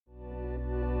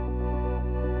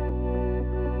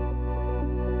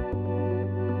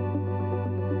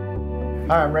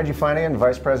Hi, I'm Reggie Flanagan,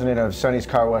 Vice President of Sonny's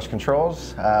CarWash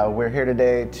Controls. We're here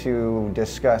today to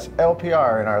discuss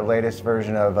LPR in our latest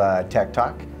version of Tech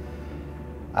Talk.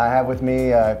 I have with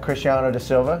me Cristiano Da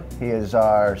Silva. He is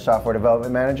our Software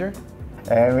Development Manager.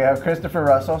 And we have Christopher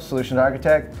Russell, Solutions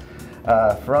Architect.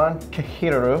 Ferran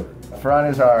Hiroru. Ferran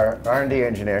is our R&D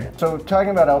engineer. So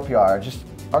talking about LPR,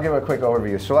 I'll give a quick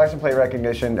overview. So license plate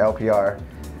recognition, LPR.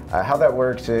 How that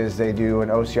works is they do an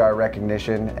OCR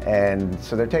recognition, and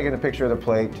so they're taking a picture of the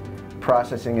plate,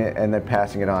 processing it, and then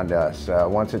passing it on to us.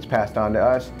 Once it's passed on to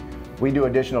us, we do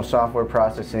additional software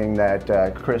processing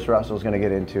that Chris Russell is going to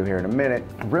get into here in a minute,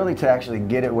 really to actually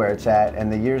get it where it's at,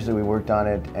 and the years that we worked on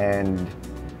it, and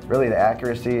really the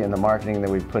accuracy and the marketing that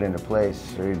we've put into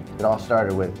place. It all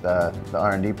started with the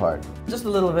R&D part. Just a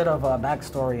little bit of a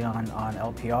backstory on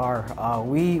LPR.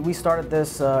 We started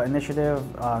this initiative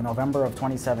November of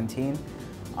 2017.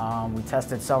 We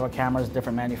tested several cameras,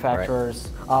 different manufacturers.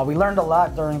 Right. We learned a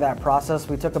lot during that process.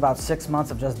 We took about 6 months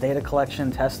of just data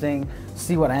collection, testing,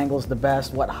 see what angle's the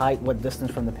best, what height, what distance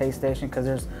from the pay station, because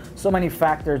there's so many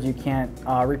factors you can't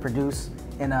reproduce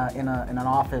in an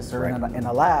office or right. in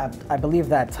a lab. I believe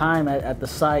that time at the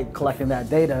site collecting that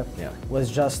data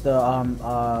was just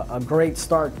a great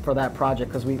start for that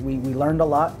project, because we learned a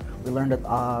lot. We learned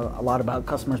a lot about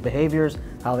customers' behaviors,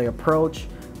 how they approach,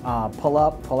 pull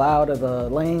up, pull out of the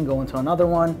lane, go into another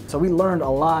one. So we learned a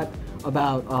lot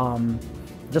about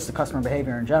just the customer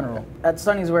behavior in general. At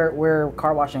Sonny's, we're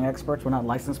car washing experts. We're not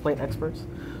license plate experts.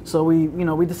 So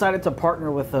we decided to partner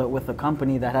with a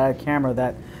company that had a camera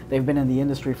that they've been in the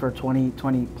industry for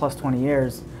 20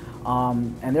 years,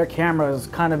 and their camera is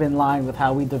kind of in line with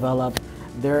how we develop.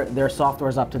 Their software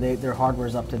is up to date, their hardware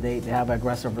is up to date. They have an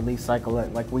aggressive release cycle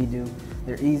like we do.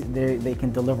 They're easy. They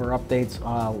can deliver updates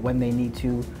when they need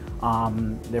to.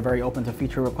 They're very open to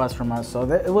feature requests from us.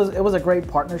 So it was a great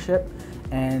partnership,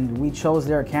 and we chose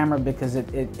their camera because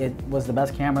it was the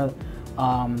best camera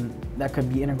that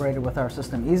could be integrated with our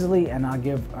system easily, and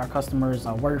give our customers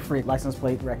a worry-free license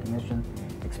plate recognition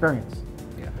experience.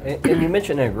 Yeah. And you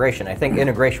mentioned integration. I think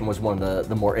integration was one of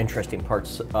the more interesting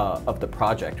parts of the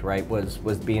project, right? Was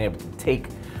being able to take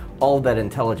all of that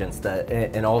intelligence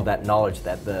and all of that knowledge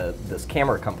that this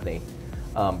camera company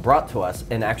brought to us,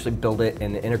 and actually build it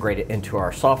and integrate it into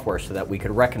our software so that we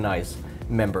could recognize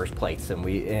members' plates, and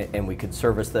we could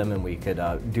service them, and we could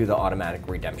do the automatic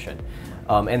redemption.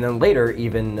 And then later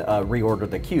even reorder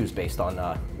the queues based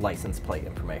on license plate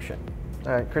information.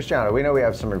 All right, Cristiano, we know we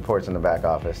have some reports in the back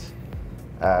office.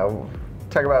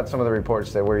 Talk about some of the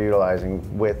reports that we're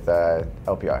utilizing with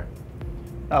LPR.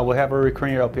 We have a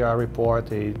recurring LPR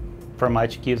report. It pretty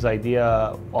much gives idea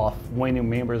of when new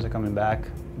members are coming back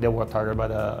that were targeted by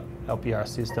the LPR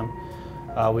system.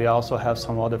 We also have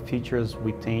some other features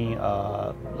within,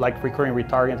 like recurring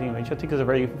retargeting, which I think is a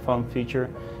very fun feature.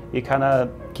 It kind of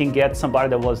can get somebody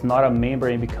that was not a member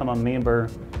and become a member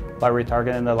by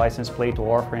retargeting the license plate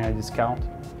or offering a discount,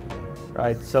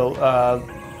 right? So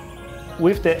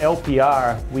with the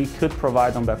LPR, we could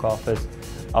provide on back office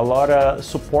a lot of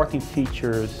supporting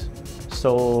features,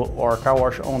 so our car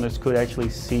wash owners could actually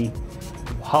see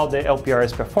how the LPR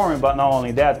is performing, but not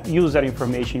only that, use that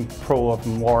information pro of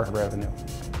more revenue.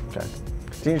 Okay.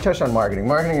 So you touched on marketing.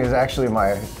 Marketing is actually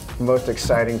my most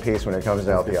exciting piece when it comes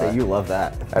to LPR. So you love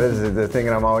that. That is the thing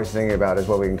that I'm always thinking about, is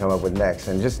what we can come up with next.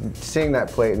 And just seeing that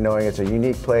plate, knowing it's a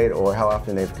unique plate or how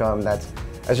often they've come, that's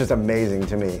just amazing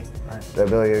to me. Right. The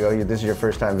ability to go, this is your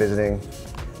first time visiting,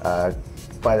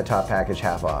 buy the top package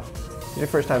half off. It's your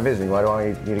first time visiting, why do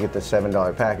I want you to get the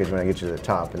 $7 package when I get you to the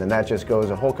top? And then that just goes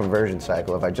a whole conversion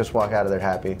cycle. If I just walk out of there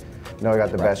happy, I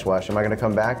got the best wash, am I going to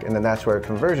come back? And then that's where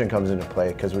conversion comes into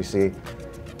play, because we see,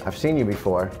 I've seen you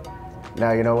before,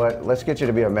 now you know what, let's get you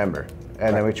to be a member.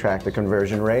 And then we track the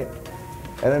conversion rate.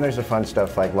 And then there's the fun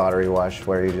stuff like lottery wash,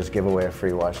 where you just give away a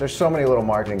free wash. There's so many little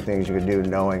marketing things you could do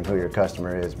knowing who your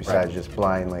customer is, besides just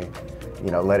blindly,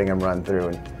 letting them run through.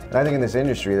 And I think in this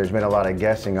industry, there's been a lot of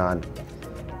guessing on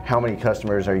how many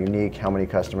customers are unique, how many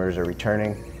customers are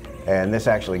returning, and this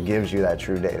actually gives you that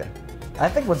true data. I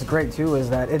think what's great too is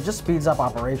that it just speeds up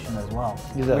operation as well.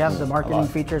 We have the marketing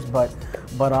features, but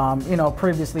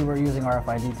previously we were using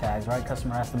RFID tags, right?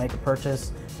 Customer has to make a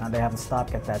purchase, and they have to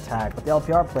stop, get that tag. But the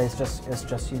LPR plate is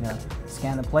just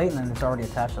scan the plate, and then it's already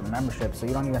attached to the membership, so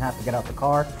you don't even have to get out the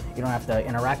car. You don't have to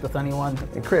interact with anyone.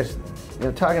 And Chris,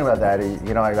 talking about that,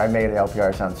 I made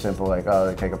LPR sound simple, like, oh,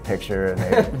 they take a picture and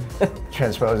they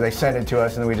transpose, they send it to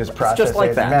us, and then we just process just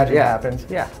like it. That. Magic happens.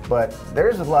 Yeah. But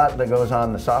there's a lot that goes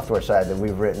on the software side that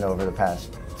we've written over the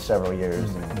past several years.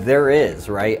 There is,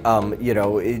 right? You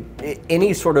know,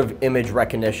 any sort of image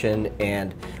recognition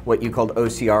and what you called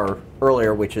OCR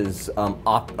earlier, which is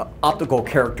optical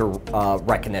character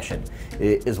recognition,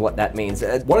 is what that means.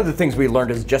 One of the things we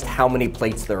learned is just how many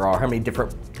plates there are, how many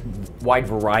different wide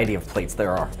variety of plates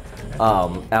there are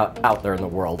out there in the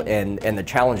world, and the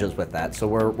challenges with that. So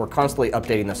we're constantly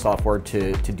updating the software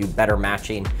to do better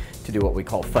matching, to do what we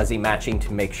call fuzzy matching,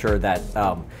 to make sure that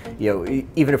you know,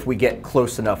 even if we get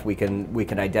close enough, we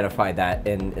can identify that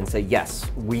and say, yes,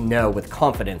 we know with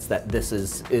confidence that this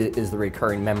is the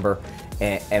recurring member,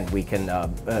 and we can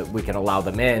allow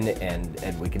them in,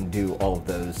 and we can do all of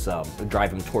those, drive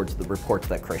them towards the reports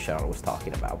that Cristiano was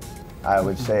talking about. I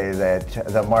would say that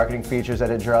the marketing features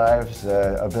that it drives,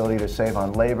 the ability to save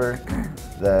on labor,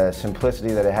 the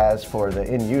simplicity that it has for the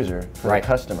end user, for the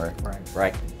customer,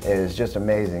 is just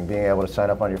amazing. Being able to sign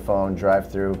up on your phone,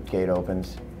 drive through, gate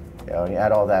opens, you know, you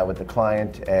add all that with the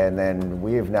client, and then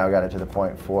we've now got it to the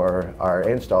point for our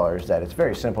installers that it's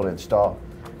very simple to install.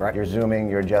 You're zooming,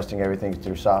 you're adjusting everything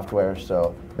through software,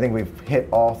 so I think we've hit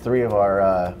all three of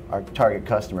our target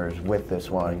customers with this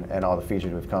one and all the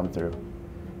features we've come through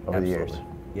over the years.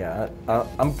 Yeah,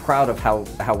 I'm proud of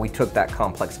how we took that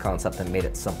complex concept and made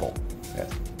it simple.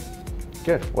 Yes.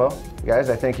 Good. Well, guys,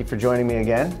 I thank you for joining me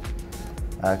again.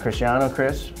 Cristiano,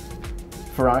 Chris,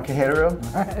 Ferran Cajero,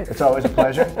 it's always a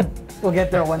pleasure. We'll get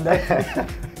there one day.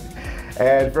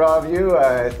 And for all of you,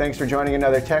 thanks for joining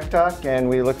another Tech Talk, and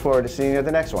we look forward to seeing you at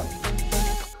the next one.